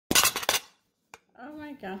Oh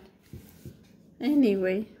my god.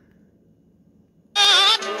 Anyway.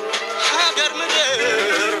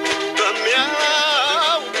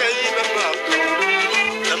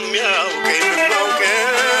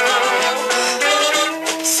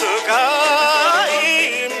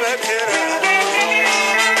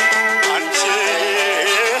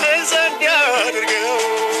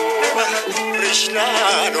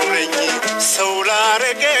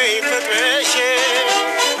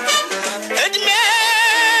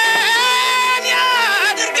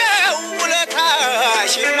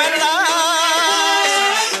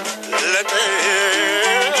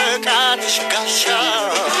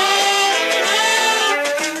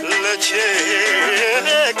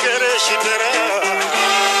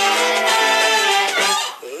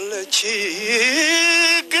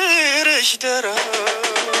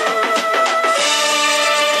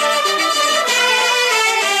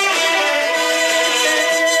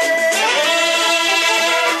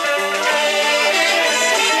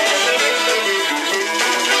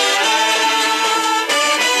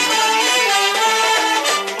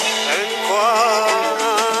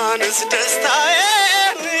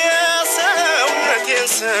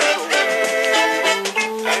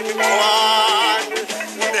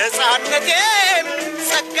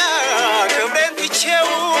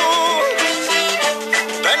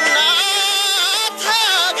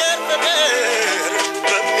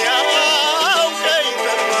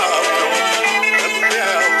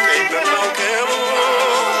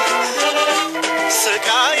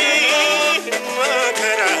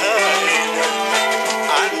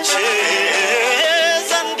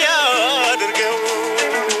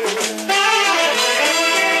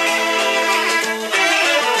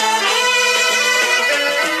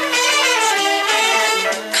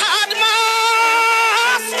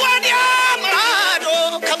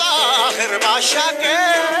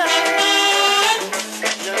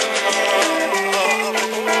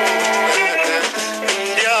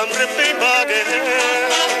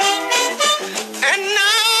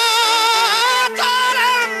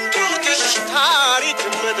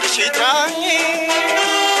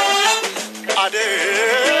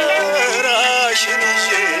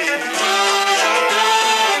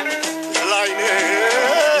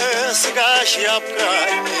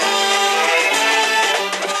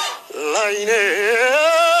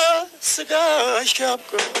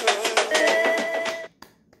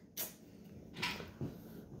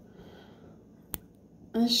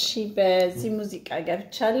 እሺ በዚህ ሙዚቃ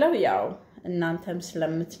ገብቻለሁ ያው እናንተም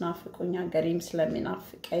ስለምትናፍቁኝ ሀገሬም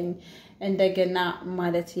ስለሚናፍቀኝ እንደገና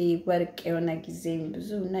ማለት ወርቅ የሆነ ጊዜም ብዙ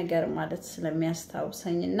ነገር ማለት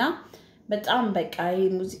ስለሚያስታውሰኝና በጣም በቃ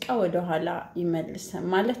ሙዚቃ ወደ ኋላ ይመልሰን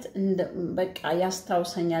ማለት በቃ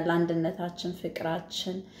ያስታውሰኛል አንድነታችን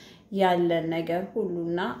ፍቅራችን ያለ ነገር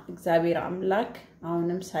ሁሉና እግዚአብሔር አምላክ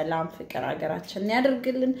አሁንም ሰላም ፍቅር ሀገራችንን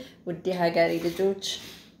ያድርግልን ውድ ሀገሬ ልጆች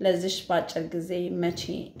ለዚህ ባጭር ጊዜ መቼ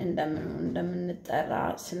እንደምንጠራ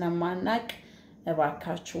ስለማናቅ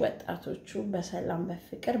እባካችሁ ወጣቶቹ በሰላም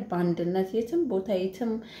በፍቅር ባንድነት የትም ቦታ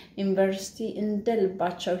የትም ዩኒቨርሲቲ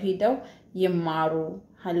እንደልባቸው ሄደው ይማሩ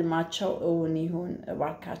ህልማቸው እውን ይሁን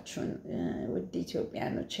እባካችሁን ውድ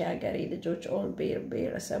ኢትዮጵያኖች የሀገሬ ልጆች ኦል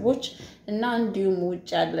ብሔረሰቦች እና እንዲሁም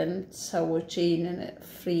ውጭ ያለን ሰዎች ይሄንን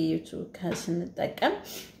ፍሪ ዩቲዩብ ከስንጠቀም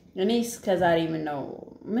እኔ እስከዛሬ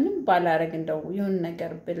ምንም ባላረግ እንደው ይሁን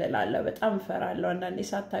ነገር ብለላለው በጣም ፈራለሁ አንዳንዴ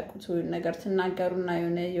ሳታቁት ይሁን ነገር ተናገሩና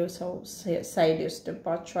የሰው ሳይድ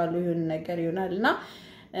ይወስድባችኋል ይሁን ነገር ይሆናልና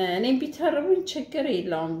እኔ ቢተርቡኝ ችግር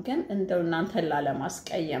የለውም ግን እንደው እናንተ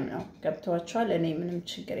ላለማስቀየም ነው ገብቷችኋል እኔ ምንም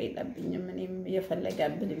ችግር የለብኝም እኔም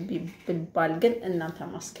የፈለጋብል ቢባል ግን እናንተ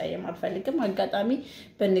ማስቀየም አልፈልግም አጋጣሚ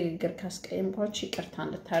በንግግር ካስቀየምኳችሁ ይቅርታ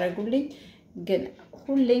እንድታረጉልኝ ግን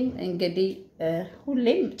ሁሌም እንግዲህ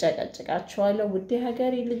ሁሌም ጨቀጨቃችኋለሁ ውድ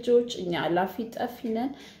ሀገሬ ልጆች እኛ አላፊ ጠፊነን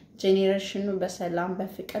ጄኔሬሽኑ በሰላም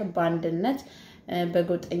በፍቅር ባንድነት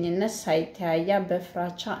በጎጠኝነት ሳይተያያ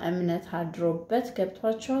በፍራቻ እምነት አድሮበት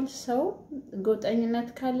ገብቷችኋል ሰው ጎጠኝነት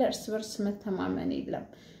ካለ እርስ በርስ መተማመን የለም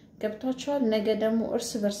ገብቷችኋል ነገ ደግሞ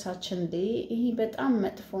እርስ በርሳችን ይሄ በጣም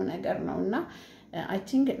መጥፎ ነገር ነውና I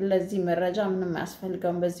think ለዚህ መረጃ ምንም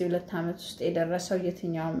ያስፈልጋው በዚህ 2 አመት ውስጥ የደረሰው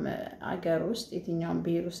የትኛውም አገር ውስጥ የትኛውም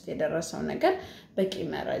ብሔር ውስጥ የደረሰው ነገር በቂ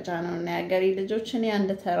መረጃ ነውና ያገሪ ልጆች እኔ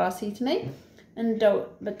አንድ ተራሲት ነኝ እንደው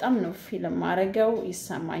በጣም ነው ፊልም ማረጋው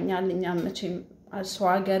ይሰማኛል እኛ መቼም ሰው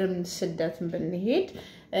ሀገርም ስደትም ብንሄድ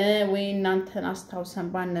ወይ እናንተን አስተዋውሰን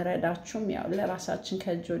ባንረዳችሁም ያው ለራሳችን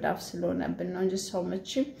ከጆዳፍ ስለሆነብን ነው እንጂ ሰው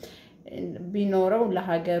መቼም ቢኖረው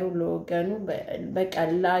ለሀገሩ ለወገኑ በቃ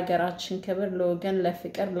ለሀገራችን ክብር ለወገን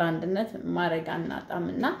ለፍቅር ለአንድነት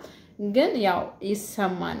ማረጋናጣምና ግን ያው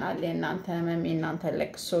ይሰማናል የናንተ ህመም የናንተ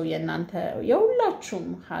ለቅሶ የናንተ የሁላችሁ ሁላችሁም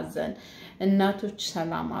ሐዘን እናቶች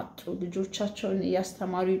ሰላም አጡ ልጆቻቸውን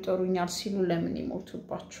ያስተማሩ ይጦሩኛል ሲሉ ለምን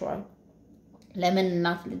ይሞቱባቸዋል ለምን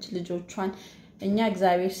እናት ልጆቿን እኛ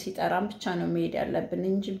እግዚአብሔር ሲጠራን ብቻ ነው መሄድ ያለብን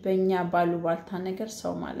እንጂ በእኛ ባሉባልታ ነገር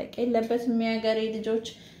ሰው ማለቅ የለበትም ያገሬ ልጆች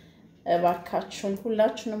እባካችሁን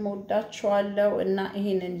ሁላችሁንም ወዳችኋለሁ እና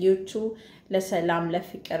ይሄንን ዩቲዩብ ለሰላም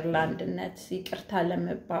ለፍቅር ለአንድነት ይቅርታ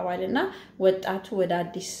ለመባባልና ወጣቱ ወደ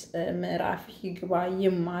አዲስ ምዕራፍ ይግባ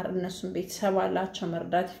ይማር እነሱም ቤተሰብ አላቸው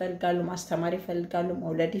መርዳት ይፈልጋሉ ማስተማር ይፈልጋሉ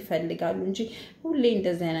መውለድ ይፈልጋሉ እንጂ ሁሌ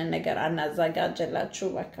እንደዚህ አይነት ነገር አናዛጋጀላችሁ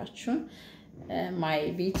እባካችሁን my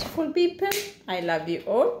beautiful people I love you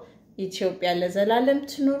all ኢትዮጵያ ለዘላለም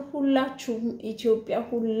ትኑር ሁላችሁም ኢትዮጵያ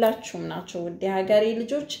ሁላችሁም ናችሁ ወደ ሀገሬ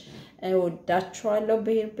ልጆች ወዳችኋለሁ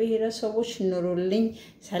ብሔረሰቦች ኑሩልኝ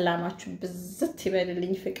ሰላማችሁ ብዝት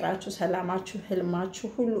ይበልልኝ ፍቅራችሁ ሰላማችሁ ህልማችሁ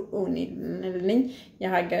ሁሉ ኡኒልኝ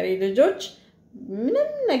የሀገሬ ልጆች ምንም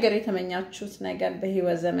ነገር የተመኛችሁት ነገር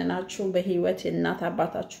በህይወት ዘመናችሁ በህይወት እናት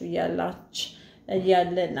አባታችሁ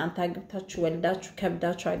ያለ እናንተ አግብታችሁ ወልዳችሁ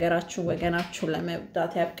ከብዳችሁ ሀገራችሁ ወገናችሁ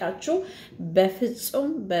ለመብዳት ያብቃችሁ በፍጹም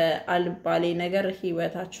በአልባሌ ነገር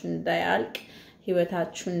ህይወታችሁ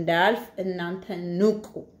እንዳያልፍ እናንተ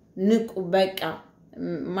ንቁ በቃ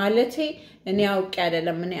ማለቴ እኔ አውቄ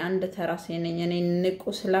አይደለም እኔ አንድ ተራሴ ነኝ እኔ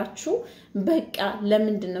ንቁ ስላችሁ በቃ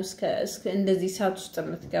ለምንድነው እስከ እንደዚህ ሰዓት ውስጥ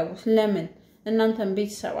የምትገቡት ለምን እናንተም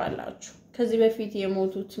ቤተሰብ አላችሁ ከዚህ በፊት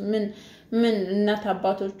የሞቱት ምን እናት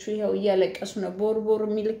አባቶቹ ይሄው እያለቀሱ ነው ቦርቦር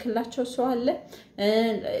የሚልክላቸው ሰው አለ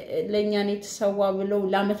ለኛ ነው ተሰዋ ብለው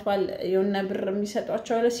ለአመት ባል የሆነ ብር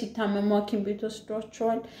የሚሰጧቸው አለ ሲታመሙ ሐኪም ቤት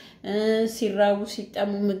ወስዷቸዋል ሲራቡ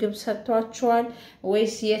ሲጠሙ ምግብ ሰጥቷቸዋል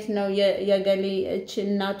ወይስ የት ነው የገሌ እቺ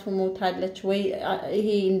እናቱ ሞታለች ወይ ይሄ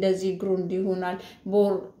እንደዚህ ግሩ እንዲሆናል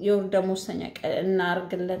ቦር የወር ደሞዝተኛ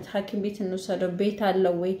እናርግለት ሐኪም ቤት እንወሰደው ቤት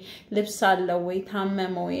አለው ወይ ልብስ አለው ወይ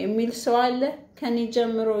ታመመው የሚል ሰው አለ ከኔ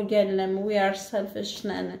ጀምሮ ይገለም we are selfish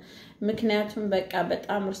ነን ምክንያቱም በቃ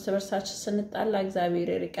በጣም እርስ በርሳችን ስንጣላ እግዚአብሔር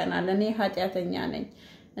ይርቀናል እኔ ኃጢያተኛ ነኝ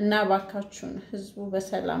እና ባካችሁን ህዝቡ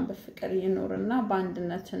በሰላም በፍቅር ይኖርና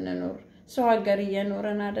በአንድነት እንኖር ሰው ሀገር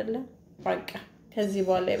እየኖረን አይደለ በቃ ከዚህ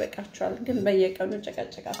በኋላ ይበቃችኋል ግን በየቀኑ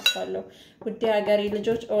ጨቀጨቃችኋለሁ ውድ ሀገሬ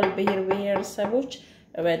ልጆች ኦል ብሔረሰቦች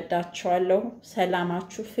እወዳችኋለሁ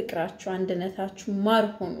ሰላማችሁ ፍቅራችሁ አንድነታችሁ ማር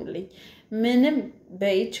ሆኑልኝ ምንም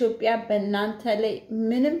በኢትዮጵያ በእናንተ ላይ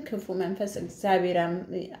ምንም ክፉ መንፈስ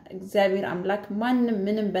እግዚአብሔር አምላክ ማንንም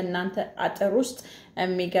ምንም በእናንተ አጥር ውስጥ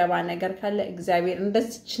የሚገባ ነገር ካለ እግዚአብሔር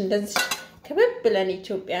እንደዚህ ከበብ ብለን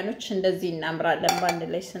ኢትዮጵያኖች እንደዚህ እናምራለን ባንድ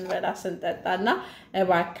ላይ ስንበላ ስንጠጣና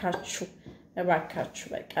እባካችሁ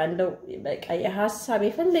በቃ እንደው በቃ የሐሳብ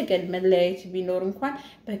የፈለገል መለያየት ቢኖር እንኳን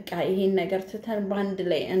በቃ ይሄን ነገር ተተን ባንድ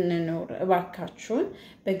ላይ እንኖር እባካችሁን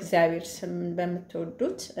በእግዚአብሔር ስም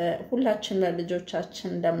በመተወዱት ሁላችን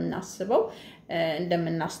ለልጆቻችን እንደምናስበው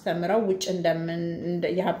እንደምናስተምረው ውጭ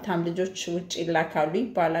የሀብታም ልጆች ውጭ ይላካሉ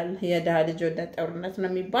ይባላል የደሃ ልጅ ወደ ጦርነት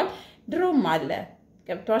ነው የሚባል ድሮም አለ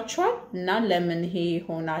ገብቷችኋል እና ለምን ይሄ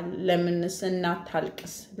ይሆናል ለምንስ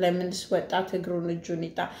እናታልቅስ ለምንስ ወጣት እግሩን እጁን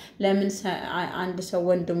ይጣ ለምን አንድ ሰው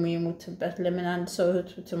ወንድሙ ይሞትበት ለምን አንድ ሰው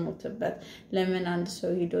እህቱ ትሞትበት ለምን አንድ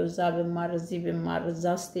ሰው ሄዶ እዛ በማር እዚህ በማር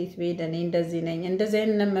እዛ ስቴት ቤደኔ እንደዚህ ነኝ እንደዚህ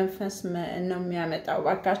አይነት መንፈስ ነው የሚያመጣው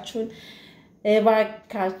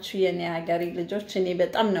እባካችሁ የኔ ሀገሬ ልጆች እኔ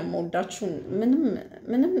በጣም ነው የምወዳችሁ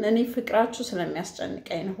ምንም እኔ ፍቅራችሁ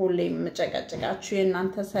ስለሚያስጨንቀኝ ነው ሁሌ የምጨቀጭቃችሁ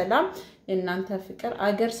የእናንተ ሰላም የእናንተ ፍቅር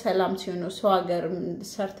አገር ሰላም ሲሆን ሰው ሀገር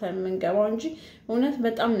ሰርተን መንገባው እንጂ እውነት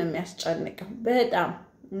በጣም ነው የሚያስጨንቀው በጣም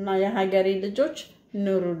እና የሀገሬ ልጆች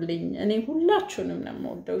ኑሩልኝ እኔ ሁላችሁንም ነው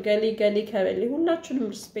የምወደው ገሊ ከበሊ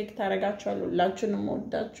ሁላችሁንም ሪስፔክት አረጋችኋለሁ ሁላችሁንም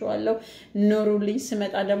ወዳችኋለሁ ኑሩልኝ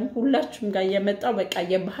ስመጣ ደግሞ ሁላችሁም ጋር የመጣው በቃ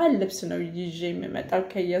የባህል ልብስ ነው ይዤ የምመጣው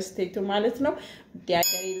ከየስቴቱ ማለት ነው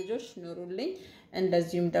ዲያገሪ ልጆች ኑሩልኝ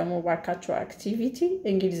እንደዚሁም ደግሞ ባካችሁ አክቲቪቲ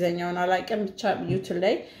እንግሊዘኛውን አላቀም ብቻ ዩቲዩብ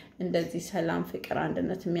ላይ እንደዚህ ሰላም ፍቅር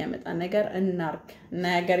አንድነት የሚያመጣ ነገር እናርክ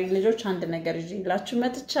እና ያገሪ ልጆች አንድ ነገር ይዤላችሁ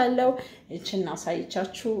መጥቻለሁ እቺና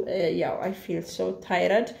ሳይቻችሁ ያው I feel so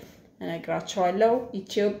tired ነግራችኋለሁ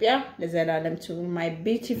ኢትዮጵያ ለዘላለም to my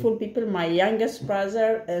beautiful people my youngest brother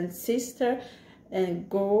and sister and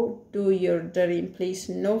go do your dream please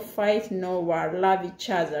no fight no war love each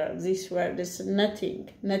other this world is nothing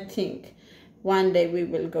one day we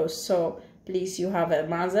will go so please you have a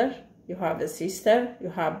mother you have a sister you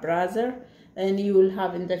have brother and you will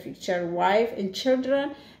have in the future wife and children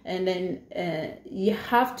and then you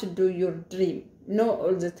have to do your dream no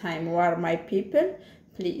all the time war my people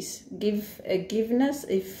please give forgiveness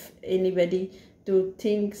if anybody do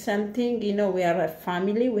think something you know we are a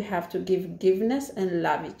family we have to give forgiveness and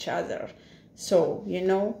love each other so you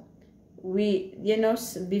know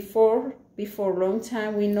before before long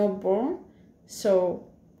time we not born. So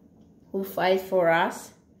who fight for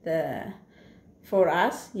us,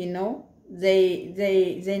 you know,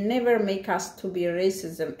 they never make us to be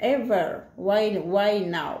racism ever. Why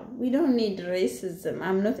now? We don't need racism.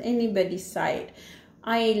 I'm not anybody's side.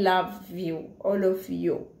 I love you, all of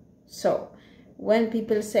you. So when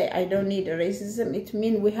people say I don't need racism, it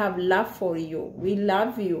means we have love for you. We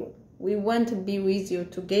love you. We want to be with you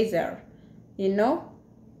together. You know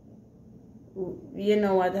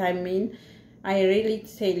what I mean? I really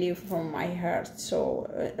tell you from my heart. So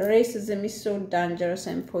racism is so dangerous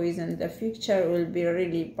and poison. The future will be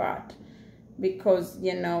really bad, because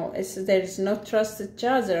you know there is no trust each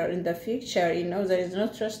other in the future. You know, there is no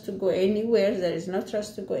trust to go anywhere. There is no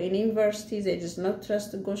trust to go any university. There is no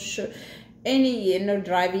trust to go any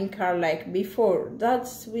driving car like before.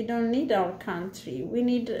 We don't need our country. We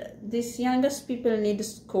need these youngest people need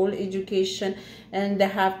school education, and they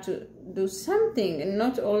have to do something, and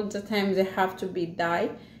not all the time they have to be die.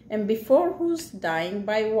 And before, who's dying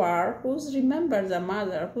by war? Who's remember the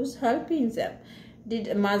mother? Who's helping them?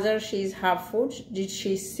 Did mother she's have food? Did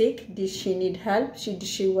she sick? Did she need help? Did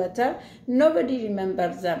she water? Nobody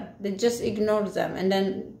remembers them. They just ignore them and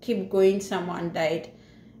then keep going. Someone died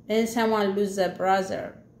and someone lose their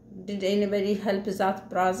brother. Did anybody help that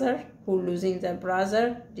brother who losing their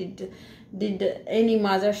brother? Did any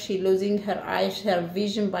mother she losing her eyes, her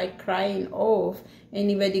vision by crying off?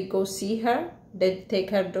 Anybody go see her? Did they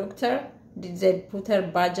take her doctor? Did they put her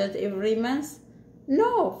budget every month?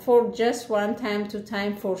 No, for just one time, 2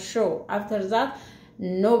 times for sure. After that,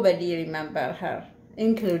 nobody remember her,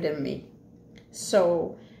 including me.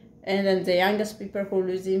 So, and then the youngest people who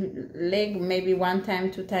losing leg, maybe 1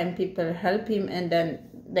 time, 2 times people help him, and then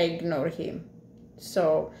they ignore him.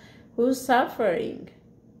 So, who's suffering?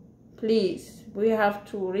 Please, we have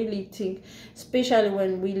to really think, especially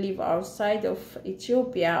when we live outside of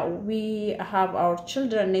Ethiopia. We have our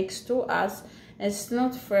children next to us. It's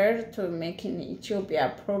not fair to make in Ethiopia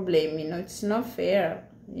a problem, you know, it's not fair,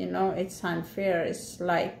 you know, it's unfair, it's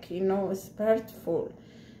like, you know, it's hurtful.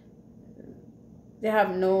 They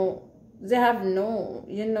have no,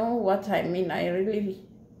 you know what I mean. I really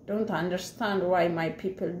don't understand why my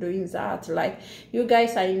people doing that. Like, you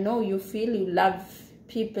guys, I know you feel you love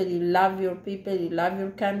people, you love your people, you love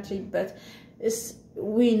your country, but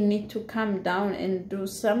we need to calm down and do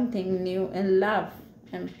something new and love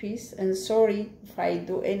and peace. And sorry if I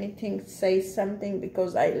do anything, say something,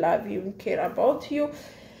 because I love you and care about you.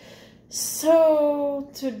 So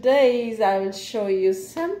today I will show you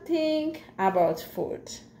something about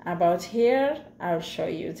food. About here, I'll show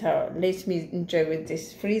you. So let me enjoy with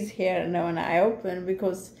this freeze here now when I open,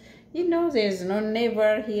 because you know there's no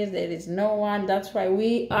neighbor here, there is no one. That's why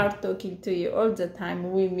we are talking to you all the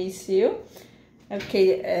time. We miss you. Okay,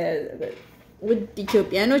 with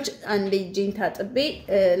Ethiopianoች አንዴ ጂን ታጥቤ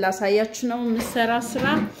ላሳያችሁ ነው ምሰራ ስራ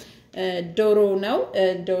ዶሮ ነው።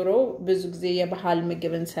 ዶሮ ብዙ ጊዜ የባህል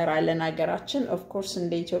ምግብ እንሰራለን ሀገራችን። ኦፍ ኮርስ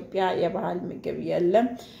እንደ ኢትዮጵያ የባህል ምግብ የለም።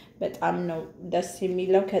 በጣም ነው ደስ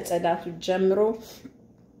የሚለው ከጸዳቱ ጀምሮ።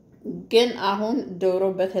 ግን አሁን ዶሮ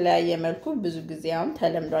በተለያየ መልኩ ብዙ ጊዜ አሁን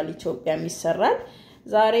ተለምዷል ኢትዮጵያ የሚሰራል።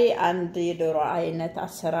 ዛሬ አንድ የዶሮ አይነት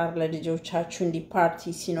አሰራር ለልጆቻችሁ እንዲ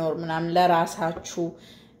ፓርቲ ሲኖር ምናምን ለራሳችሁ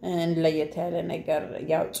ለየት ያለ ነገር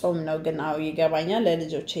ያው ጾም ነው ግን አው ይገባኛል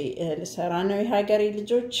ለልጆቼ ልሰራ ነው የሀገሬ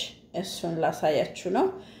ልጆች እሱን ላሳያችሁ ነው።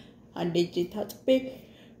 አንዴ እጄ ታጥቤ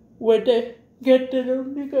ወደ ገደለው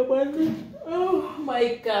እንገባለን። Oh my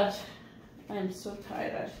god, I'm so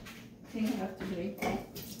tired. I think I have to drink.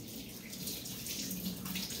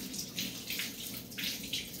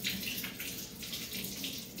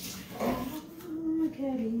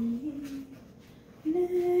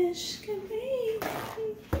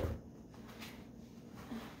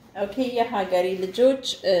 Okay, yeah, hagari ልጆች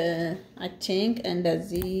I think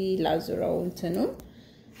እንደዚህ ላዙረው እንትኑ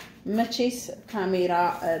መቼስ ካሜራ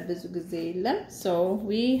ብዙ ጊዜ የለም, so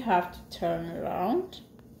we have to turn around.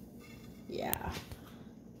 Yeah,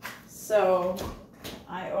 so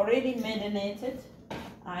I already marinated.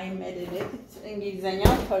 እንግሊዘኛ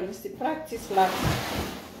ፖሊሲ ፕራክቲስ ላይ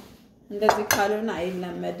እንደዚህ ካልሆነ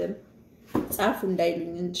አይለመድም ጻፉ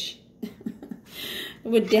እንዳይሉኝ እንጂ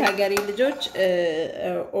ውድ ሀገሬ ልጆች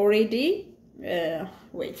already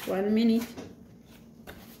wait 1 minute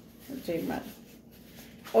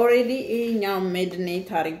already እኛው ሜድኔት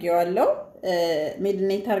አርጌዋለሁ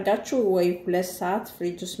ሜድኔት አርጋችሁ ወይ 2 ሰዓት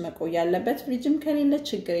ፍሪጅ ውስጥ መቆያ ያለበት ፍሪጅም ከሌለ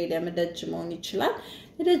ችግር የለም ደጅ መሆን ይችላል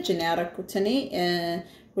ደጅ ነው ያረኩት እኔ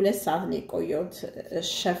 2 ሰዓት ነው ቆየሁት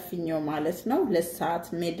ሸፍኛው ማለት ነው 2 ሰዓት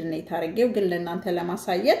ሜድኔት አርጌው ግን ለእናንተ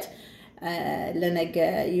ለማሳየት ለነገ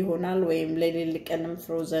ይሆናል ወይም ለሌላ ቀንም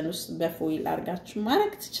ፍሮዘን ውስጥ በፎይል አርጋችሁ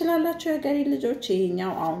ማረክ ትችላላችሁ የሀገሬ ልጆች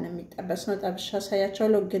ይሄኛው አሁን የሚጠበስ ነው ጠብሻ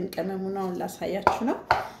ሳያቻለሁ ግን ቀመሙን አሁን ላሳያችሁ ነው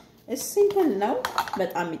ሲምፕል ነው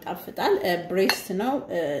በጣም ይጣፍጣል ብሬስት ነው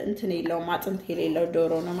እንትን የለውም አጥንት የሌለው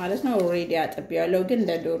ዶሮ ነው ማለት ነው ኦሬዲ አጥቢያለሁ ግን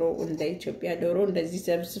እንደ ዶሮ እንደ ኢትዮጵያ ዶሮ እንደዚህ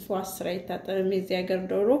ዘብዝፎ አስራ ይታጠብም የዚህ ሀገር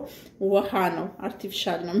ዶሮ ውሃ ነው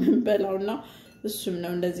አርቲፊሻል ነው ምንበላውና እሱም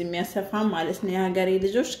ነው እንደዚህ የሚያሰፋ ማለት ነው የሀገሬ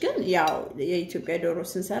ልጆች ግን ያው የኢትዮጵያ ዶሮ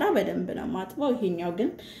ስንሰራ በደንብ ነው ማጥበው ይሄኛው ግን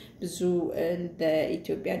ብዙ እንደ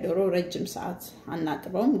ኢትዮጵያ ዶሮ ረጅም ሰዓት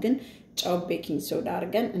አናጥበውም ግን ጫው ቤኪንግ ሶዳ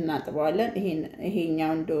አርገን እናጥበዋለን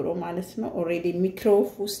ይሄኛው ዶሮ ማለት ነው ኦሬዲ ሚክሮዌቭ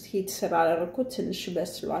ውስጥ ሂት ስላደረኩት ትንሽ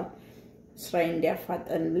በስሏል ስራይ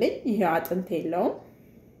እንዲያፋጠንልኝ ይሄ አጥንት የለውም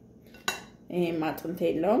ይሄ አጥንት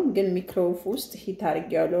የለውም ግን ሚክሮዌቭ ውስጥ ሂት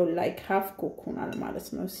አርጌያለሁ ላይክ ሃፍ ኩክ ሆናል ማለት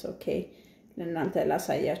ነው ኦኬ ለእናንተ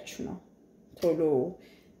ላሳያችሁ ነው ቶሎ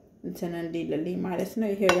እንትን እንዲልልኝ ማለት ነው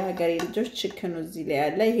ይሄ የሀገሬ ልጆች ቺክኑ እዚህ ላይ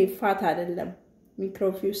ያለ ይሄ ፋት አይደለም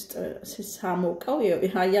ሚክሮዌቭ ውስጥ ሲሳሞቀው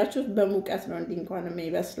ያያችሁት በሙቀት ነው እንዴ እንኳን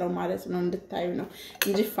የሚበስለው ማለት ነው እንድታዩ ነው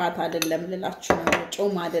እንጂ ፋት አይደለም ልላችሁ ነው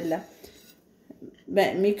ጮም አይደለም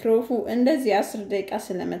በሚክሮዌቭ እንደዚህ 10 ደቂቃ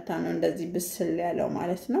ስለመታ ነው እንደዚህ ብስል ያለው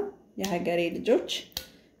ማለት ነው የሀገሬ ልጆች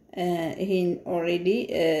ይሄን ኦሬዲ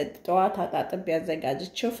ጧት አጣጥብ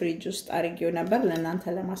ያዘጋጅቸው ፍሪጅ ውስጥ አርጌው ነበር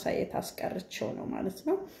ለእናንተ ለማሳየት አስቀርቸው ነው ማለት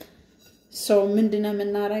ነው ሶ ምንድነው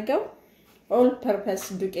የምናረጋው ኦል ፐርፐስ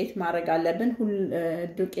ዱቄት ማድረግ አለብን ሁሉ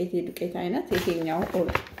ዱቄት አይነት ይሄኛው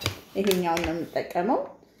ነው የምጠቀመው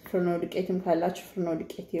ፍርኖ ዱቄትም ካላችሁ ፍርኖ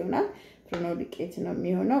ዱቄት ይሆናል ፍርኖ ዱቄት ነው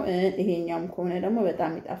የሚሆነው ይሄኛውም ከሆነ ደግሞ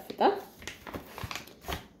በጣም ይጣፍጣል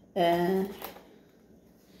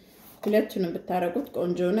ሁለቱንም ብታረጉት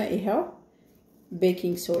ቆንጆ ነው ይሄው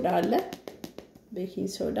ቤኪንግ ሶዳ አለ ቤኪንግ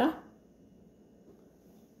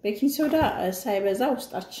ሶዳ ሳይበዛ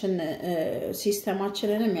ውስጣችን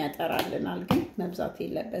ሲስተማችንንም ያጠራልናል ግን መብዛት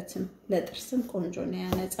የለበትም ለጥርስም ቆንጆ ነው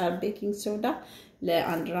ያነጻል ቤኪንግ ሶዳ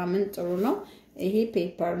ለአንድራምን ጥሩ ነው ይሄ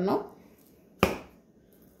ፔፐር ነው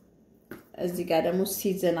እዚህ ጋር ደግሞ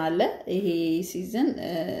ሲዝን አለ ይሄ ሲዝን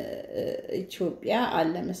ኢትዮጵያ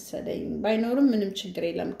አለ መሰለኝ ባይኖርም ምንም ችግር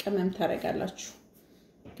የለም ቀመም ታረጋላችሁ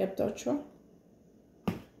ገብታችሁ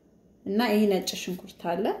እና ይሄ ነጭ ሽንኩርት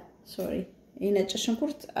አለ ሶሪ ይሄ ነጭ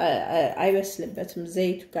ሽንኩርት አይበስልበትም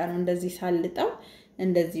ዘይቱ ጋር ነው እንደዚህ ሳልጣው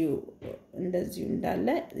እንደዚሁ እንዳለ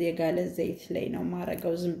የጋለ ዘይት ላይ ነው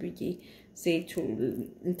ማረጋው ዝም ብዬ ዘይቱ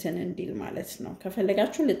እንትን እንዲል ማለት ነው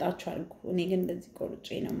ከፈለጋችሁ ልጣችሁ አርጉ እኔ ግን እንደዚህ ቆርጬ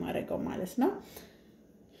ነው ማረጋው ማለት ነው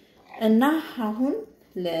እና አሁን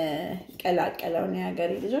ለቀላቀለው ነው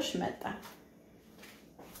ያገሬ ልጆች መጣ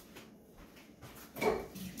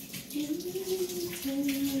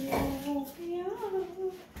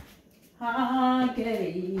ሀገሬ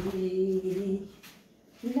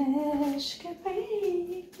ለሽከፈይ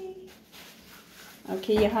ኦኬ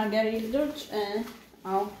የሀገሬ ልጆች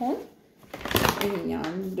አሁን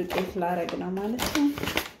ይሄኛውን ዱቄት ላረግ ነው ማለት ነው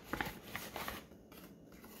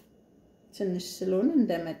ትንሽ ስለሆነ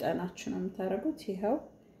እንደመጠናችሁ ነው የምታረጉት ይሄው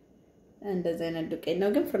እንደዚህ አይነት ዱቄት ነው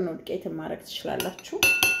ግን ፍርኖ ዱቄት ማረግ ትችላላችሁ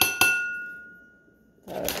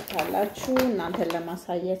ታላችሁ እናንተ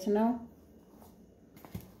ለማሳየት ነው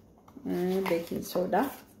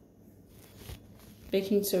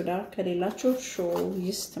ቤኪንግ ሶዳ ከሌላችሁ ሾ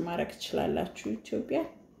ይስት ማረግ ትችላላችሁ ኢትዮጵያ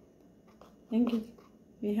እንግዲህ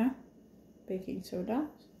ይሄ ቤኪንግ ሶዳ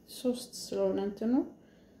 3 ስለሆነ እንትኑ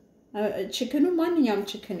ቺክኑ ማንኛውም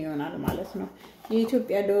ቺክን ይሆናል ማለት ነው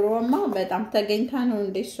የኢትዮጵያ ዶሮማ በጣም ተገኝታ ነው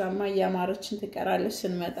እንደሷማ ያማረችን ትቀራለች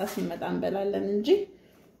ስንመጣ እንበላለን እንጂ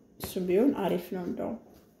እሱ ቢሆን አሪፍ ነው እንደው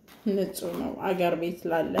ንጹህ ነው አገር ቤት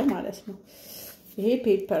ላለ ማለት ነው ይሄ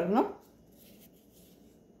ፔፐር ነው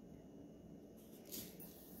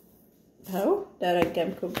ታው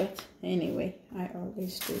ደረገምኩበት anyway I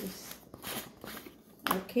always do this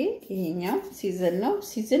okay ይሄኛው ሲዝን ነው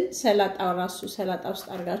ሲዝን ሰላጣው ራሱ ሰላጣ ውስጥ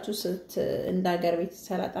አርጋችሁ እንደ ሀገር ቤት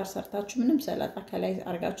ሰላጣ ሰርታችሁ ምንም ሰላጣ ከላይ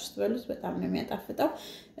አርጋችሁ ስትበሉት በጣም ነው የሚያጣፍጠው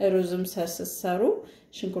ሩዝም ሰሰሰሩ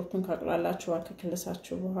ሽንኩርቱን ካቅላላችሁ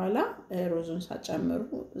ከከለሳችሁ በኋላ ሩዙን ሳጨምሩ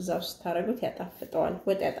እዛው ስታረጉት ያጣፍጠዋል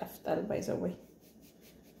ወጥ ያጣፍጣል ባይዘወይ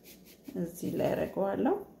እዚህ ላይ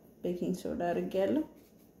አረጋዋለሁ ቤኪንግ ሶዳ አርጌያለሁ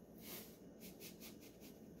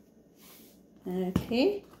ኦኬ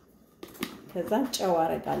ከዛ ጨው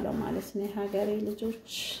አረጋለሁ ማለት ነው የሀገሬ ልጆች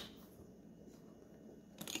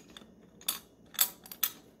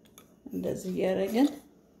እንደዚህ ያረጋን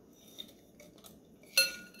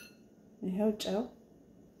ይሄው ጨው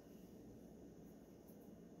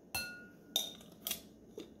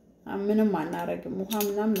ምንም አናረግም ውሃ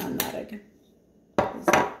ምናምን አናረግም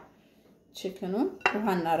ቺክኑን ውሃ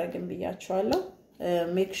እናረግም ብያችኋለሁ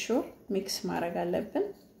ሜክ ሹር ሚክስ ማድረግ አለብን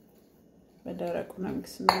በደረቁ ነው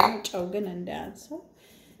ሚክስ ማለት ጨው ግን እንዳያንሰው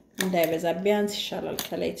እንዳይበዛ ቢያንስ ይሻላል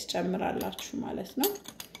ከላይ ትጨምራላችሁ ማለት ነው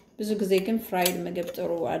ብዙ ጊዜ ግን ፍራይድ ምግብ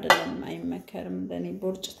ጥሩ አይደለም አይመከርም ለኔ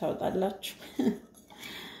ቦርጭ ታውጣላችሁ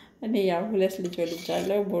እኔ ያው ሁለት ልጅ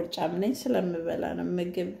አለው ቦርጫም ነኝ ስለምበላ ነው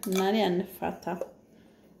ምግብ እና እኔ አንፋታ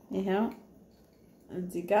ይሄው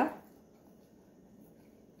እዚህ ጋር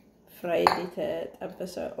ፍራይድ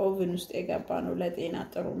የተጠበሰ ኦቨን ውስጥ የገባ ነው ለጤና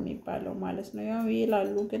ጥሩ የሚባለው ማለት ነው ያው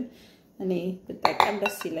ይላሉ ግን እኔ ብጠቀም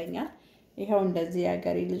ደስ ይለኛል ይሄው እንደዚህ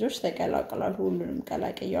ያገሪ ልጆች ተቀላቅሏል ሁሉንም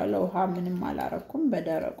ቀላቅያለሁ ውሃ ምንም አላረኩም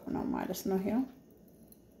በደረቁ ነው ማለት ነው ይሄው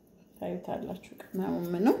ታዩታላችሁ ቅመሙ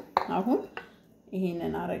ምንም አሁን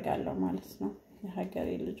ይሄንን አረጋለሁ ማለት ነው የሀገሪ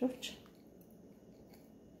ልጆች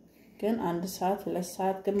ግን አንድ ሰዓት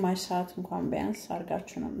ለሰዓት ግማሽ ሰዓት እንኳን ቢያንስ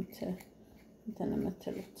አርጋችሁ ነው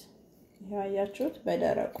የምትሉት ይሄው አያችሁት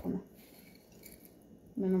በደረቁ ነው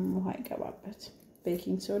ምንም ውሃ አይገባበት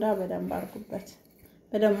ቤኪንግ ሶዳ በደንብ አርጉበት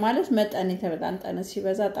በደንብ ማለት መጠን የተበጣንጠነ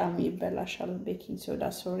ሲበዛ ጣሙ ይበላሻል ቤኪንግ ሶዳ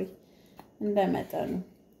ሶሪ እንደመጠኑ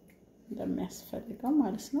እንደሚያስፈልገው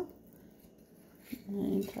ማለት ነው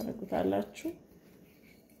ታረጉታላችሁ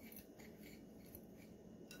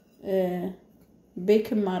ቤክ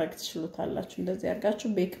ማድረግ ትችሉታላችሁ እንደዚህ አርጋችሁ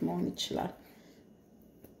ቤክ መሆን ይችላል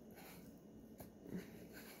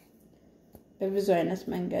በብዙ አይነት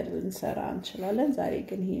መንገድ ልንሰራ እንችላለን ዛሬ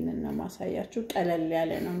ግን ይሄንን ነው ማሳያችሁ ቀለል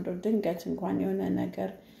ያለ ነው እንደው ድንገት እንኳን የሆነ ነገር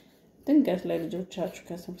ድንገት ለልጆቻችሁ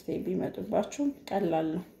ከትምህርት ቤት ቢመጡባችሁ ቀላል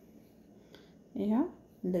ነው ይሄ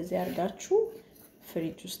እንደዚህ አርጋችሁ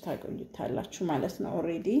ፍሪጅ ውስጥ ታቆዩታላችሁ ማለት ነው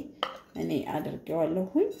ኦሬዲ እኔ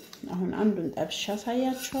አድርጌዋለሁኝ አሁን አንዱን ጠብሻ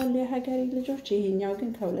ሳያችኋለሁ የሀገሪ ልጆች ይሄኛው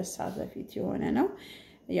ግን ከ2 ሰዓት በፊት የሆነ ነው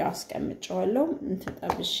ያው አስቀምጬዋለሁ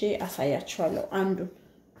እንተጠብሼ አሳያችኋለሁ አንዱ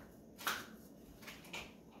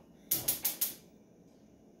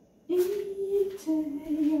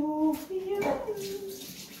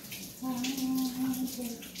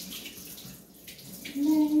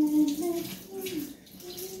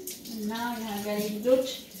እና የሀገሪ ልጆች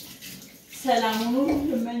ሰላሙን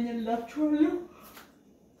እመኝላችኋለሁ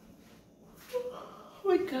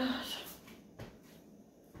ወይ ጋር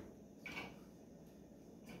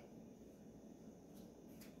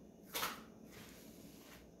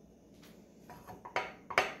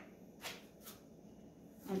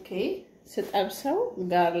ኦኬ ስጠብሰው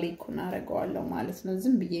ጋርሊኩን አረጋዋለሁ ማለት ነው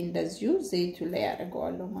ዝም ብዬ እንደዚሁ ዘይቱ ላይ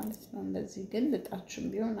አረጋዋለሁ ማለት ነው እንደዚህ ግን ልጣችሁም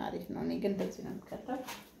ቢሆን አሪፍ ነው እኔ ግን እንደዚህ ነው የምከታው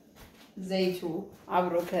ዘይቱ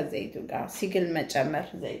አብሮ ከዘይቱ ጋር ሲግል መጨመር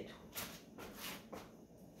ዘይቱ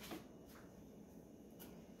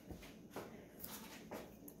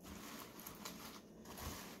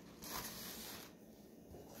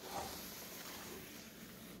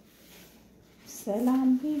ሰላም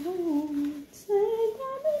ቢሆን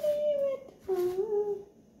ሰላም ይወጣ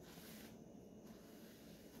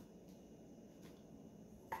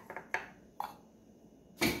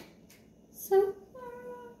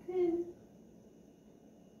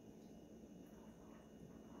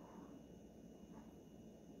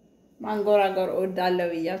ማንጎራጎር ወዳለው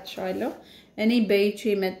ይያቻለሁ እኔ በይቹ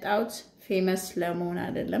የመጣውት ፌመስ ለመሆን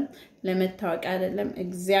አይደለም ለመታወቅ አይደለም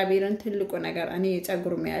እግዚአብሔርን ትልቁ ነገር እኔ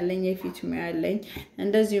የጸጉሩም ያለኝ የፊቱም ያለኝ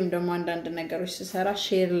እንደዚሁም ደግሞ አንዳንድ ነገሮች ሲሰራ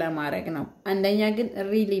ሼር ለማድረግ ነው አንደኛ ግን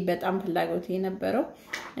ሪሊ በጣም ፍላጎት የነበረው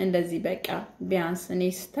እንደዚህ በቃ ቢያንስ እኔ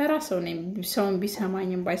ስተራ ሰው ነኝ ሰውን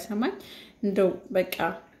ቢሰማኝም ባይሰማኝ እንደው በቃ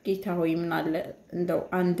ጌታ ሆይ ምን አለ እንደው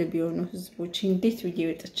አንድ ቢሆኑ ህዝቦች እንዴት ብዬ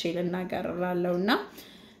ወጥቼ ለናገርላለውና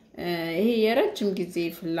ይሄ የረጅም ጊዜ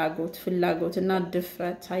ፍላጎትና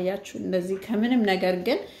ድፍረት አያችሁ እንደዚህ ከምንም ነገር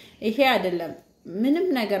ግን ይሄ አይደለም ምንም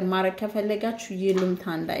ነገር ማረግ ከፈለጋችሁ ይሉምታ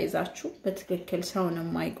እንዳይዛችሁ በትክክል ሰውን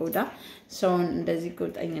የማይጎዳ ሰውን እንደዚህ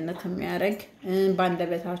ጎጠኝነት የሚያረግ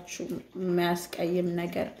ባንደበታችሁ የሚያስቀይም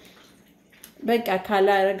ነገር በቃ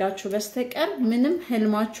ካላረጋችሁ በስተቀር ምንም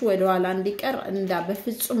ህልማችሁ ወደ ኋላ እንዲቀር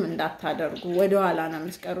በፍጹም እንዳታደርጉ ወደ ኋላ ነው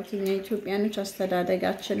መስቀሩት እኛ ኢትዮጵያኖች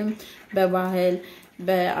አስተዳደጋችንም በባህል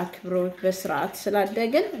በአክብሮት በስርዓት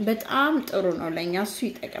ስላደገን በጣም ጥሩ ነው ለኛሱ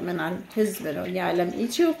ይጠቅመናል ህዝብ ነው የዓለም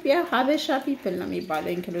ኢትዮጵያ ሀበሻ ፒፕል ነው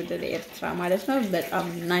የሚባለው ኢንክሉድድ ኤርትራ ማለት ነው በጣም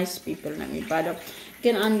ናይስ ፒፕል ነው የሚባለው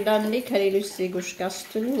ግን አንዳንዴ ከሌሎች ዜጎች ጋር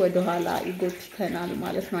ስትሉ ወደ ኋላ ይጎትተናል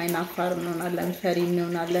ማለት ነው አይናፋር እንሆናለን ፈሪ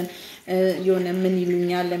እንሆናለን የሆነ ምን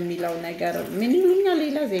ይሉኛል የሚለው ነገር ምን ይሉኛል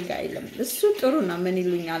ሌላ ዜጋ አይደለም እሱ ጥሩ ነው ምን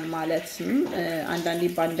ይሉኛል ማለት አንዳንዴ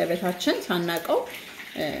ባንደበታችን ሳናቀው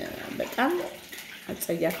በጣም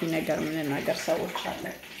አጸያፊ ነገር ምን ነገር ሰዎች አለ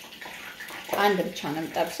አንድ ብቻ ነው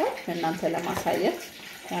ጠብሰው እናንተ ለማሳየት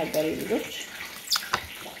ያገሪ ልጆች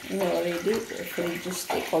ኦሬዲ ፍሪጅ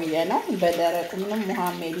ውስጥ ቆየ ነው በደረቁ ምንም ውሃ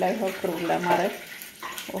ሜል ላይ ሆክሩ ለማረግ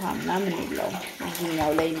ውሃ ምናምን የለውም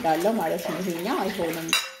እዚህኛው ላይ እንዳለው ማለት ነው ይሄኛው አይሆንም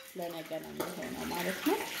ለነገ ነው የሚሆነው ማለት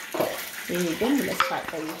ነው ይሄ ግን ለስፋት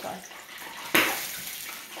ቆይቷል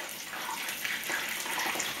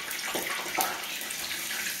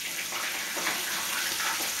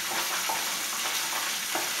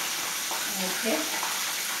ኦኬ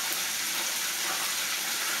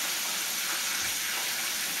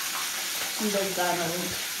እንደዛ ነው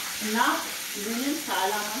እና ምንም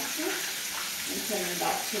ሳላማችሁ እንትን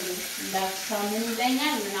እንዳትሳምን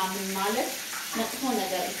ይለኛል ምናምን ማለት መጥፎ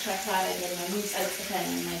ነገር ብቻ ካረገን ነው የሚጸጽተን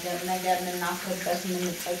ነገር ምናፍርበት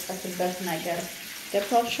ምንጸጸትበት ነገር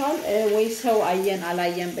ገብቷችኋል ወይ ሰው አየን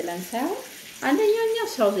አላየን ብለን ሳይሆን አንደኛኛ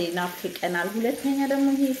ሰው ይናፍቀናል ሁለተኛ ደግሞ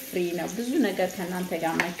ይሄ ፍሪ ነው ብዙ ነገር ከናንተ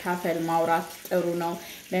ጋር መካፈል ማውራት ጥሩ ነው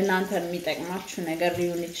ለናንተ የሚጠቅማችሁ ነገር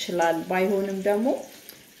ሊሆን ይችላል ባይሆንም ደግሞ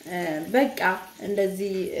በቃ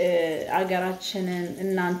እንደዚህ አገራችንን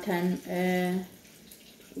እናንተን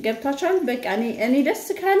ገብታችኋል በቃ እኔ ደስ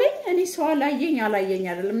ካለኝ እኔ ሰው አላየኝ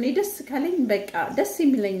አይደለም እኔ ደስ ካለኝ በቃ ደስ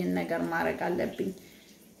የሚለኝ ነገር ማድረግ አለብኝ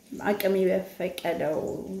አቅሜ በፈቀደው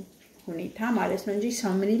ሁኔታ ማለት ነው እንጂ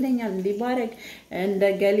ሰው ምን ይለኛል እንዴ ባረግ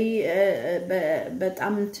እንደገሊ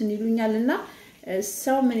በጣም እንትን ይሉኛልና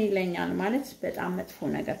ሰው ምን ይለኛል ማለት በጣም መጥፎ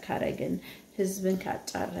ነገር ካረግን ህዝብን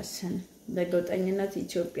ካጫረስን በጎጠኝነት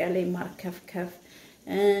ኢትዮጵያ ላይ ማርከፍከፍ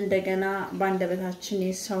እንደገና ባንደበታችን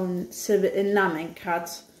የሰውን ስብዕና መንካት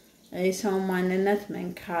የሰው ማንነት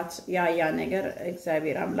መንካት ያ ነገር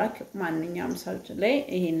እግዚአብሔር አምላክ ማንኛውም ሰው ላይ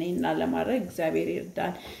ይሄንና ለማድረግ እግዚአብሔር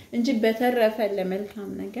ይርዳል እንጂ በተረፈ ለመልካም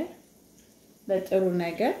ነገር ለጥሩ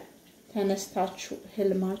ነገር ተነስታችሁ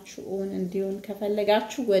ህልማችሁን እንዲሆን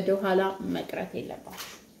ከፈለጋችሁ ወደ ኋላ መቅረት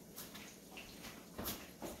የለባችሁ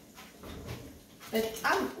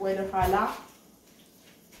በጣም ወደ ኋላ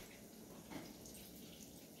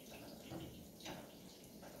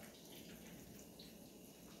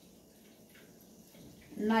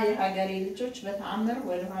እና የሀገሬ ልጆች በተአምር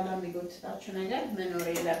ወደ ኋላ የሚጎትታችሁ ነገር መኖር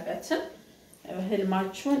የለበትም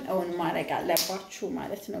ህልማችሁን እውን ማድረግ አለባችሁ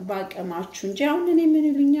ማለት ነው ባቀማችሁ እንጂ አሁን እኔ ምን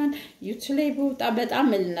ይሉኛል ዩቲዩብ ወጣ በጣም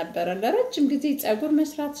እል ነበር ለረጅም ጊዜ ጸጉር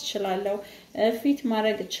መስራት ይችላልው ፊት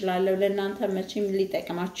ማድረግ ይችላልው ለእናንተ መቼም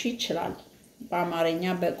ሊጠቅማችሁ ይችላል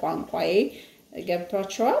በአማርኛ በቋንቋዬ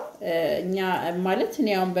ገብቷችኋል እኛ ማለት እኔ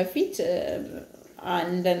አሁን በፊት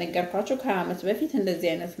እንደነገርኳችሁ ከአመት በፊት እንደዚህ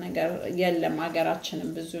አይነት ነገር የለም ሀገራችንን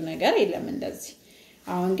ብዙ ነገር የለም እንደዚህ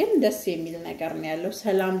አሁን ግን ደስ የሚል ነገር ነው ያለው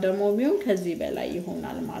ሰላም ደግሞ ቢሆን ከዚህ በላይ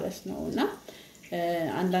ይሆናል ማለት ነውና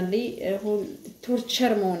አንዳንዴ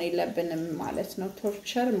ቶርቸር መሆን የለብንም ማለት ነው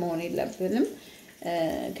ቶርቸር መሆን የለብንም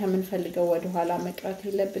ከምን ፈልገው ወደ ኋላ መቅረት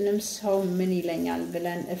የለብንም ሰው ምን ይለኛል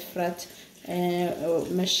ብለን እፍረት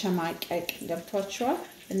መሸማቀቅ ገብቷችኋል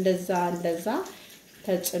እንደዛ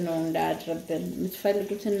ተጽኖ እንዳያድርብን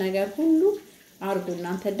የምትፈልጉትን ነገር ሁሉ አርጉ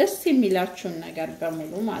እናንተ ደስ የሚላችሁን ነገር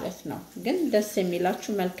በሙሉ ማለት ነው ግን ደስ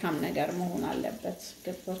የሚላችሁ መልካም ነገር መሆን አለበት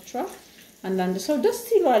ገብቷችኋል አንዳንድ ሰው ደስ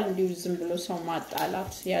ይሏል እንዲሁ ዝም ብሎ ሰው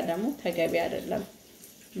ማጣላት ያ ደግሞ ተገቢ አይደለም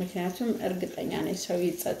ምክንያቱም እርግጠኛ ነኝ ሰው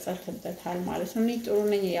ይጸጸትበታል ማለት ነው እኔ ጥሩ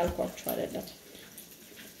ነኝ ያልኳችሁ አይደለም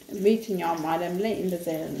በየትኛውም ዓለም ላይ እንደዛ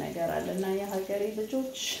አይነት ነገር አለና የሀገሬ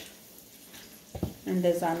ልጆች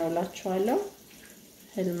እንደዛ ነው ላችኋለሁ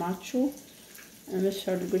ህልማችሁ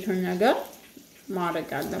የምትፈልጉት ነገር ማድረግ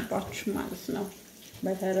አለባችሁ ማለት ነው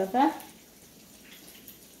በተረፈ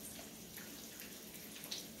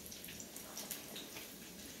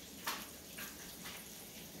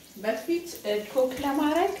በፊት ኮክ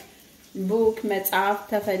ለማድረግ ቡክ መጽሐፍ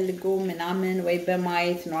ተፈልጎ ምናምን ወይ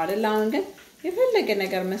በማየት ነው አይደል አሁን ግን የፈለገ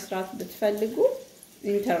ነገር መስራት ብትፈልጉ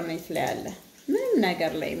ኢንተርኔት ላይ አለ ምንም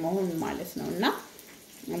ነገር ላይ መሆን ማለት ነውና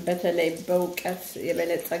በተለይ በእውቀት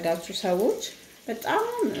የበለጸጋችሁ ሰዎች በጣም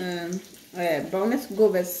በእውነት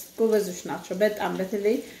ጎበዞች ናቸው በጣም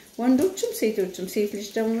በተለይ ወንዶችም ሴቶችም ሴት ልጅ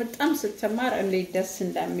ደግሞ በጣም ስትማር እንዴት ደስ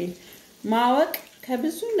እንደሚል ማወቅ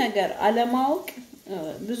ከብዙ ነገር አለማወቅ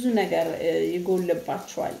ብዙ ነገር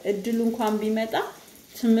ይጎልባችኋል እድሉ እንኳን ቢመጣ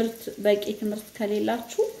ትምርት በቂ ትምርት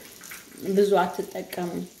ከሌላችሁ ብዙ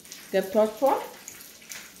አትጠቀሙ ገብቷችኋል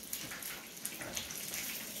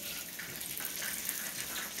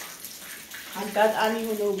አጋጣሚ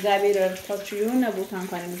ሆኖ እግዚአብሔር ረድቷችሁ የሆነ ቦታ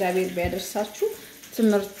እንኳን እግዚአብሔር ቢያደርሳችሁ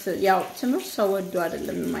ትምርት ሰው ወዶ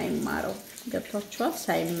አይደለም የማይማረው ገብቷችኋል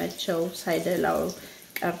ሳይመቸው ሳይደላው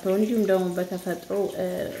ቀርቶ እንዲሁም ደግሞ በተፈጥሮ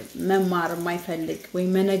መማር የማይፈልግ ወይ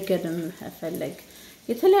መነገድም ፈልግ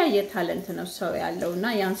የተለያየ ታለንት ነው ሰው ያለውና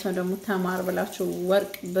ያን ሰው ደግሞ ተማር ብላችሁ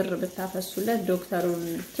ወርቅ ብር ብታፈሱለት ዶክተሩን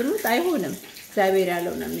ትሉት አይሆንም እግዚአብሔር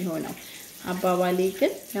ያለው ነው የሚሆነው አባባሌ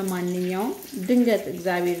ግን ለማንኛውም ድንገት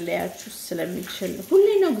እግዚአብሔር ሊያችሁ ስለሚችል ሁሌ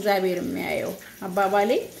ነው እግዚአብሔር የሚያየው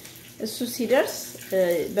አባባሌ እሱ ሲደርስ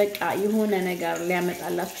በቃ የሆነ ነገር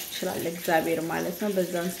ሊያመጣላችሁ ይችላል እግዚአብሔር ማለት ነው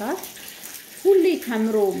በዛን ሰዓት ሁሌ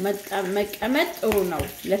ተምሮ መቀመጥ ጥሩ ነው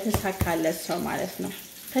ለተሳካለት ሰው ማለት ነው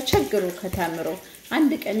ተቸግሮ ከተምሮ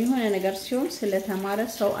አንድ ቀን የሆነ ነገር ሲሆን ስለተማረ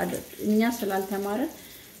ሰው እኛ ስላልተማረ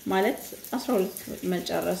ማለት 12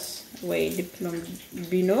 መጨረስ ወይ ዲፕሎም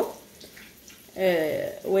ቢኖር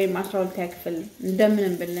ወይ 12 ያክፍል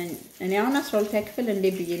እንደምንም ብለን እኔ አሁን 12 ያክፍል እንደ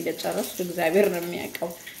ብዬ እንደጨረስኩ እግዚአብሔር ነው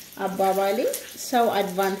የሚያውቀው አባባሌ ሰው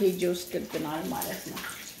አድቫንቴጅ ይወስድብናል ማለት ነው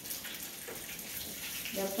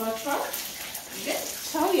ያቷቷል ግን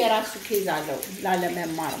ሰው የራሱ ኬዝ አለው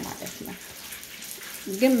ላለመማር ማለት ነው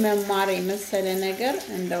ግን መማር የመሰለ ነገር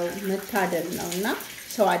እንደው መታደል ነውና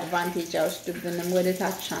ሰው አድቫንቴጅ ያወስድብንም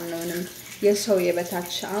ወደታች አንሆንም የሰው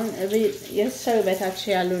የበታች አሁን የሰው የበታች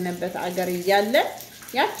ያሉነበት አገር ይያለ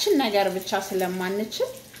ያችን ነገር ብቻ ስለማንችል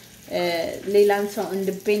ሌላን ሰው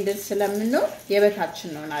ኢንዲፔንደንት ስለምንኖር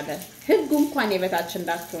የበታችን ነው አይደል ህግ እንኳን የበታች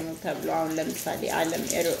እንዳትሆኑ ተብሎ አሁን ለምሳሌ ዓለም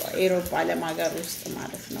ኤሮፓ ዓለም ሀገር ውስጥ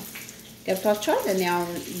ማለት ነው ገብታችኋል እኔ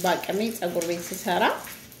አሁን ባቀሜ ጸጉር ቤት ሲሰራ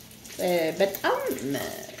በጣም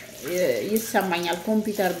ይሰማኛል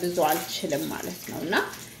ኮምፒውተር ብዙ አልችልም ማለት ነውና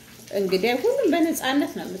እንግዲህ ሁሉም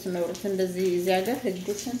በነፃነት ነው የምትኖሩት እንደዚህ እዚህ ሀገር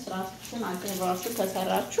ህግችን ስራችሁን አገራችሁ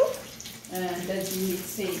ተሰራችሁ እንደዚህ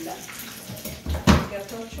ይሰይላል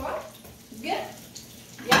ገብታችኋል ግን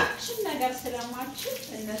ያችን ነገር ስለማችሁ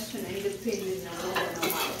እነሱን ኢንዲፔንደንት ነው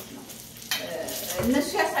ማለት ነው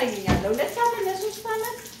እነሱ ያሳዩኛል ለሁለት ዓመት ለሶስት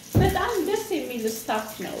ዓመት በጣም ደስ የሚል ስታፍ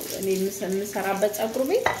ነው እኔ የምሰራበት ጸጉር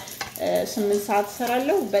ቤት 8 ሰዓት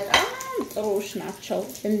ሰራለሁ በጣም ጥሩዎች ናቸው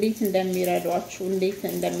እንዴት እንደሚረዷችሁ እንዴት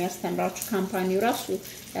እንደሚያስተምራችሁ ካምፓኒው ራሱ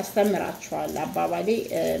ያስተምራችኋል አባባሌ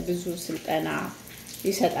ብዙ ስልጠና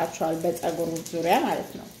ይሰጣችኋል በጸጉር ዙሪያ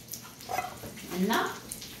ማለት ነው እና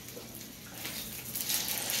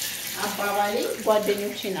አባባሌ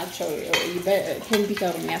ጓደኞቼ ናቸው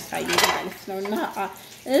በኮምፒውተሩ የሚያሳዩ ማለት ነውና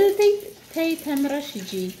ተይ ተምረሽ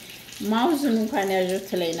ሂጂ ማውዝን እንኳን ያጀት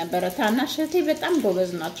ላይ ነበር ታናሽቴ በጣም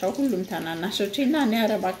ጎበዝ ናቸው ሁሉም ታናናሾቼና እኔ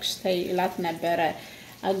አረባክሽ ተይ ላት ነበር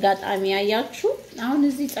አጋጣሚ ያያችሁ አሁን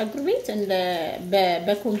እዚህ ጸጉር ቤት እንደ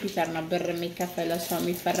በኮምፒውተር ነበር የሚከፈለው ሰው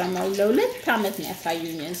የሚፈረመው ለሁለት ዓመት ነው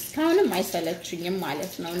ያሳዩኝ እስካሁንም አይሰለችኝም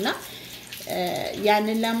ማለት ነውና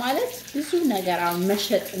ያንን ለማለት ብዙ ነገር አሁን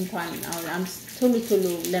መሸጥ እንኳን አሁን ቶሎ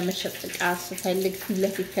ለመሸጥ ቃስ ፈልግ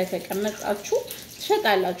ለፊት ከተቀመጣችሁ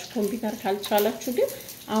ትሸጣላችሁ ኮምፒውተር ካልቻላችሁ ግን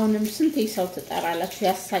አሁንም ስንት ሰው ተጣራላችሁ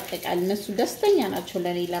ያሳቀቃል እነሱ ደስተኛ ናቸው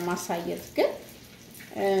ለኔ ለማሳየት ግን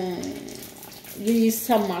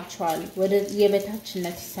ይሰማችኋል ወደ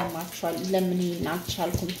የበታችነት ይሰማችኋል ለምን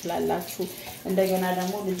ይናቻልኩም ትላላችሁ እንደገና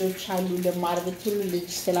ደግሞ ልጆች አሉ ለማር ብትሉ ልጅ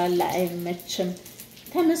ስላለ አይመችም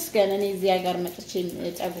ተመስገን እኔ እዚህ ሀገር መጥቼ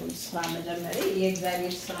ጸጉር ስራ መጀመሪያ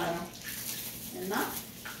የእግዚአብሔር ስራ ነው እና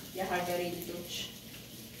የሀገሬ ልጆች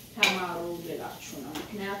ተማሩ ብላችሁ ነው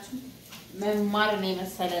ምክንያቱም መማር ነው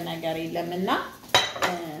የመሰለ ነገር የለምና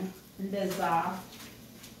እንደዛ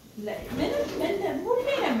ምን ሁሌ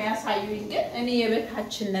ነው የሚያሳዩኝ ግን እኔ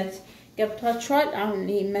የበታችነት ገብቷችኋል አሁን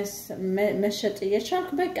መሸጥ እየቻልኩ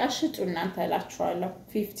በቃ ሽጡ እናንተ እላችኋለሁ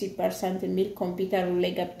 50% የሚል ኮምፒውተሩ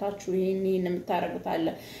ላይ ገብታችሁ ይሄን የምታረጉታለ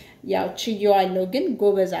ያው ችየዋለሁ ግን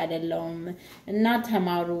ጎበዝ አይደለም እና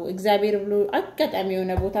ተማሩ እግዚአብሔር ብሎ አጋጣሚ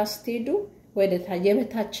የሆነ ቦታ ስትሄዱ ወደታ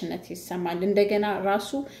የበታችነት ይሰማል እንደገና ራሱ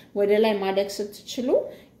ወደ ላይ ማደግ ስትችሉ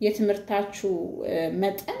የትምርታችሁ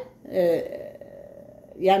መጠን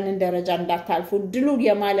ያንን ደረጃ እንዳታልፉ ድሉ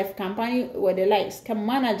የማለፍ ካምፓኒ ወደ ላይ እስከ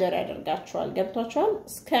ማናጀር ያደርጋችኋል ገብታችኋል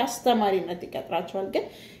እስከ አስተማሪነት ይቀጥራችኋል ግን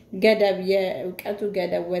ገደብ የእውቀቱ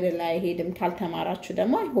ገደብ ወደ ላይ ሄድም ካልተማራችሁ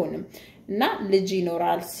ደግሞ አይሆንም እና ልጅ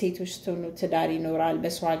ይኖራል ሴቶች ተኑ ትዳር ይኖራል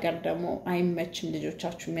በሰው ሀገር ደግሞ አይመችም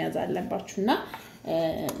ልጆቻችሁ መያዝ አለባችሁና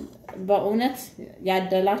በእውነት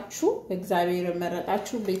ያደላችሁ እግዚአብሔር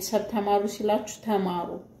መረጣችሁ ቤተሰብ ተማሩ ሲላችሁ ተማሩ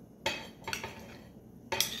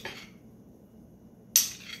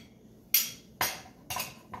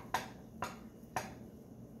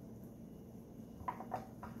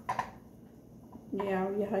ያው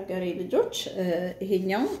የሀገሬ ልጆች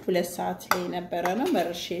ይሄኛው 2 ሰዓት ላይ ነበር ነው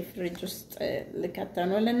በርሼ ፍሪጅ ውስጥ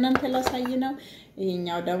ልከተነው ለእናንተ ላሳይ ነው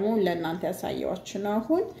ይሄኛው ደግሞ ለእናንተ ያሳያችሁ ነው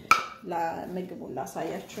አሁን ለምግቡን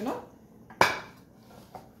ላሳያችሁ ነው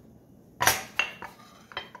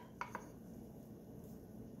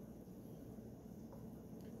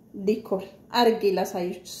ዲኮር አርጌ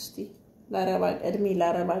ላሳያችሁ እስቲ ለአረባ እድሜ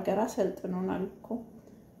ለአረባ ሀገር አሰልጥኖናል እኮ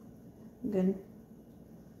ግን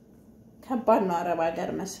ከባድ ነው አረባ ሀገር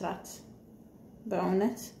መስራት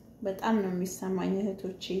በእውነት በጣም ነው የሚሰማኝ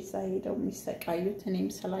እህቶቼ እዛ ሄደው የሚሰቃዩት እኔም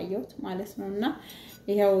ስላየሁት ማለት ነውና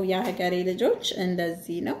ይሄው የሀገሬ ልጆች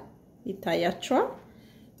እንደዚህ ነው ይታያችኋል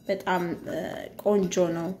በጣም ቆንጆ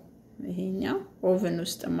ነው ይሄኛው ኦቨን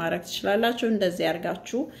ውስጥ ማድረግ ትችላላችሁ እንደዚህ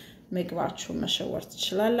አርጋችሁ ምግባችሁ መሸወር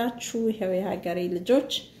ትችላላችሁ ይሄው የሀገሬ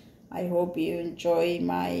ልጆች I hope you enjoy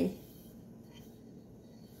my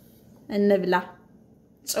እንብላ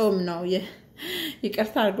ጾም ነው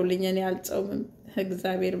ይቅርታ አድርጉልኝ እኔ አልጾምም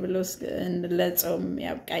እግዚአብሔር ብሎስ ለጾም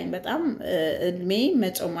ያብቃኝ በጣም እድሜ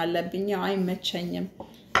መጾም አለብኝ አይመቸኝም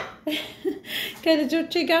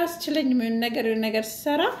ከልጆቼ ጋር አስችለኝ ምን ነገር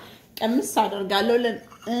ሰራ ቀምስ አደርጋለሁ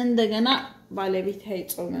እንደገና ባለቤት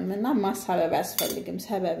አይጾምምና ማሳበብ ያስፈልግም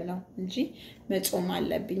ሰበብ ነው እንጂ መጾም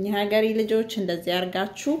አለብኝ ሀገሪ ልጆች እንደዚህ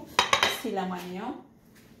አርጋችሁ እስቲ ለማንኛው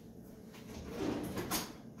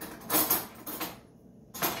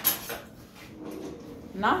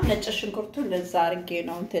ና ነጭ ሽንኩርቱ ለዛ አርጌ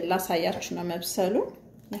ነው እንትን ላሳያችሁ ነው መብሰሉ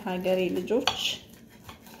የሀገሪ ልጆች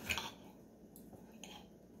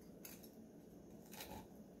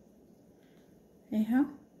ይሄ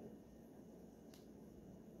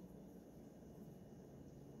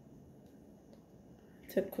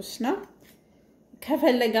ትኩስ ነው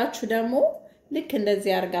ከፈለጋችሁ ደግሞ ልክ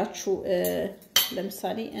እንደዚህ አርጋችሁ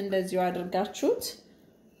ለምሳሌ እንደዚህ አድርጋችሁት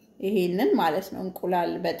ይሄንን ማለት ነው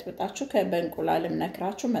እንቁላል በጥብጣችሁ ከበእንቁላልም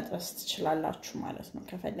ነክራችሁ መጥበስ ትችላላችሁ ማለት ነው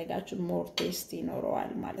ከፈለጋችሁ ሞር ቴስቲ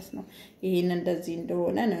ይኖረዋል ማለት ነው ይሄን እንደዚህ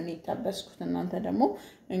እንደሆነ ነው የሚጠበስኩት እናንተ ደግሞ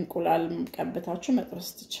እንቁላል ቀብታችሁ መጥበስ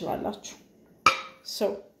ትችላላችሁ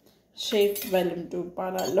ሼፍ በልምዱ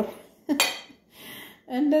ባላለው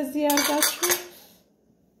እንደዚህ አርጋችሁ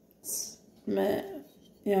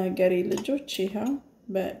የሀገሬ ልጆች ይሄው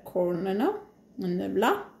በኮርን ነው እንብላ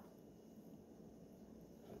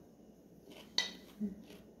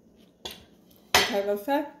ተረፈ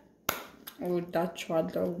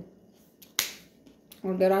ወዳችኋለሁ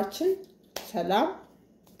ወገራችን ሰላም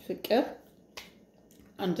ፍቅር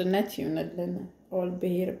አንድነት ይሁንልን ኦል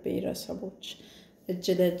ብሔረሰቦች እጅ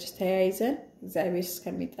ለእጅ ተያይዘን እግዚአብሔር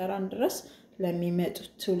እስከሚጠራን ድረስ ለሚመጡት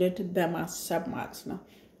ትውልድ በማሰብ ማለት ነው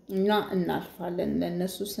እኛ እናልፋለን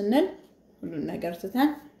ለነሱ ስንል ሁሉ ነገር ትተን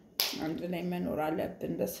አንድ ላይ መኖር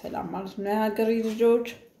አለብን በሰላም ማለት ነው የሀገሬ ልጆች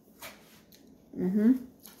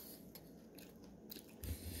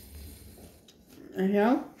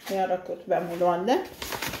ያው ያረኩት በሙሉ አለ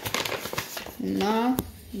እና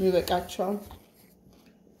ይበቃችኋል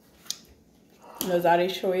ለዛሬ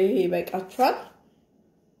ሾው ይሄ ይበቃችኋል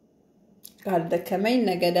ካልደከመኝ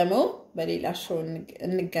ነገ ደግሞ በሌላ ሾው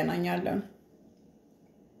እንገናኛለን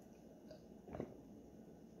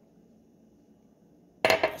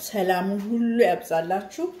ሰላም ሁሉ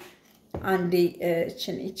ያብዛላችሁ አንዴ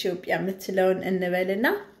እቺን ኢትዮጵያ ምትለውን እንበልና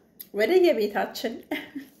ወደ የቤታችን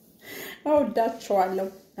አውዳችኋለሁ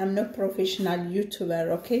I'm not professional YouTuber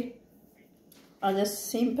okay I'm just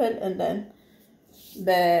simple and then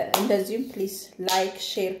እንደዚህም please like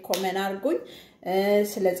share comment አድርጉኝ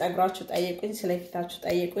ስለ ጸጉራችሁ ጠይቁኝ ስለ ፊታችሁ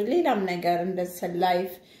ጠይቁኝ ሌላም ነገር እንደዚህ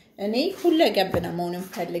ላይፍ እኔ ሁሉ ገብ ነው መሆንን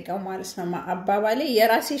ፈልገው ማለት ነው አባባሌ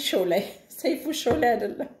የራሴ ሾው ላይ ሰይፉ ሾው ላይ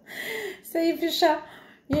አይደለም ሰይፍሻ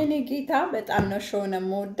የኔ ጌታ በጣም ነው ሾው ነው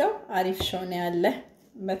የምወደው አሪፍ ሾው ነው ያለ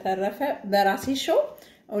በተረፈ በራሴ ሾው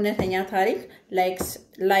እውነተኛ ታሪክ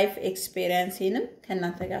ላይፍ ኤክስፒሪየንስንም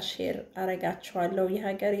ከናንተ ጋር ሼር አረጋችኋለሁ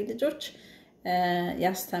የሀገሬ ልጆች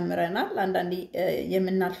ያስተምረናል አንዳንዴ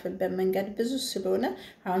የምናልፍበት መንገድ ብዙ ስለሆነ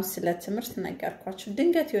አሁን ስለ ትምህርት ነገርኳችሁ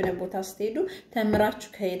ድንገት የሆነ ቦታ ስትሄዱ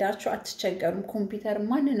ተምራችሁ ከሄዳችሁ አትቸገሩም ኮምፒውተር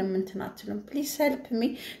ማንንም እንትን አትሉም please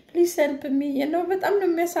help me you በጣም ነው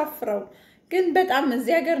የሚያሳፍረው ግን በጣም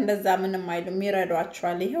እዚህ ሀገር እንደዛ ምንም አይሉም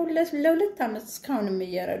ይረዷችኋል ይሄው ለሁለት አመት እስካሁንም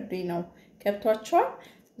እየረዱኝ ነው ከብቷችኋል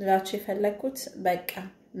ላችሁ የፈለኩት በቃ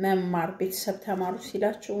መማር ቤተሰብ ተማሩ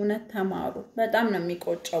ሲላችሁ እውነት ተማሩ በጣም ነው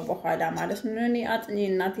የሚቆጨው በኋላ ማለት ነው እኔ አጥኚ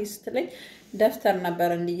እናቴ ስትለኝ ደፍተር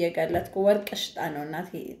ነበር እንዲየገለጥኩ ወርቅሽጣ ነው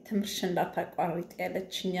እናቴ ትምርሽ እንዳታቋርጥ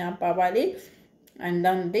ያለችኝ አባባሌ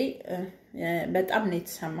አንዳንዴ በጣም ነው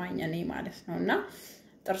የተሰማኝ እኔ ማለት ነውና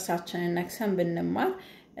ጥርሳችንን ነክሰን ብንማር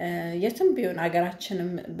የትም ቢሆን አገራችንም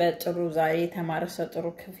በጥሩ ዛሬ ተማረሰው ጥሩ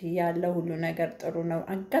ክፍያ ያለው ሁሉ ነገር ጥሩ ነው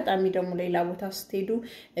አጋጣሚ ደግሞ ሌላ ቦታ ስትሄዱ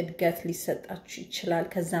እድገት ሊሰጣችሁ ይችላል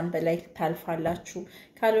ከዛም በላይ ታልፋላችሁ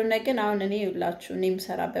ካልሆነ ግን አሁን እኔ ይላችሁ እኔም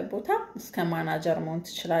ሰራበት ቦታ እስከ ማናጀር መሆን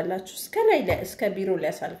ትችላላችሁ እስከ ቢሮ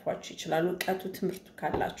ሊያሳልፏችሁ ይችላል ወቀቱ ትምርቱ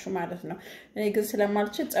ካላችሁ ማለት ነው እኔ ግን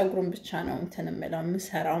ስለማልችል ጸጉሩን ብቻ ነው እንትንምለው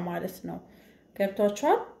ምሰራው ማለት ነው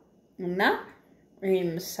ገብቷችኋል እና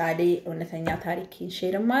ምሳሌ እውነተኛ ታሪክን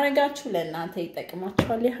ሼር ማረጋችሁ ለእናንተ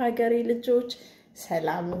ይጠቅማችኋል የሀገሬ ልጆች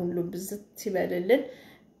ሰላም ሁሉ ብዝት ይበልልን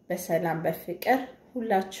በሰላም በፍቅር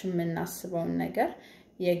ሁላችሁም እናስበው ነገር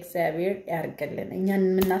የእግዚአብሔር ያርገልን እኛን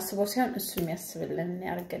እናስበው ሳይሆን እሱ የሚያስብልን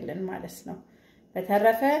ያርገልን ማለት ነው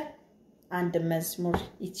በተረፈ አንድ መዝሙር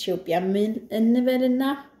ኢትዮጵያ ምን እንበልና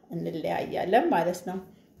እንለያያለን ማለት ነው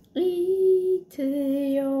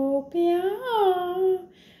ኢትዮጵያ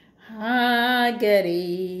ሀገሬ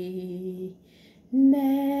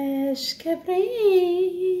ነሽ ክብሬ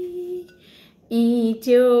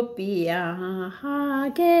ኢትዮጵያ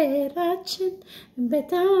ሀገራችን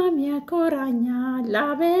በጣም ያኮራኛል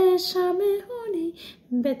አበሻ መሆኔ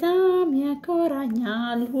በጣም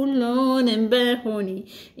ያኮራኛል ሁሉንም በሆኔ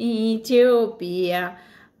ኢትዮጵያ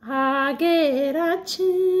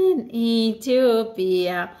ሀገራችን ኢትዮጵያ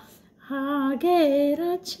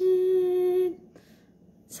ሀገራችን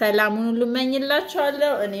ሰላሙን ሁሉ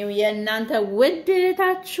መኝላችኋለሁ እኔው የእናንተ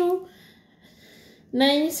ውድታችሁ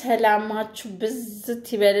ነኝ ሰላማችሁ ብዝት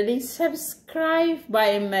ይበልልኝ ሰብስክራይብ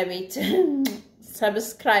ባይመቤት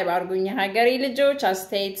ሰብስክራይብ አድርጉኝ ሀገሬ ልጆች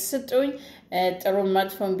አስተያየት ስጡኝ ጥሩ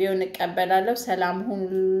መጥፎም ቢሆን እቀበላለሁ ሰላም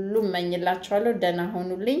ሁሉ መኝላችኋለሁ ደህና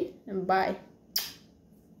ሁኑልኝ ባይ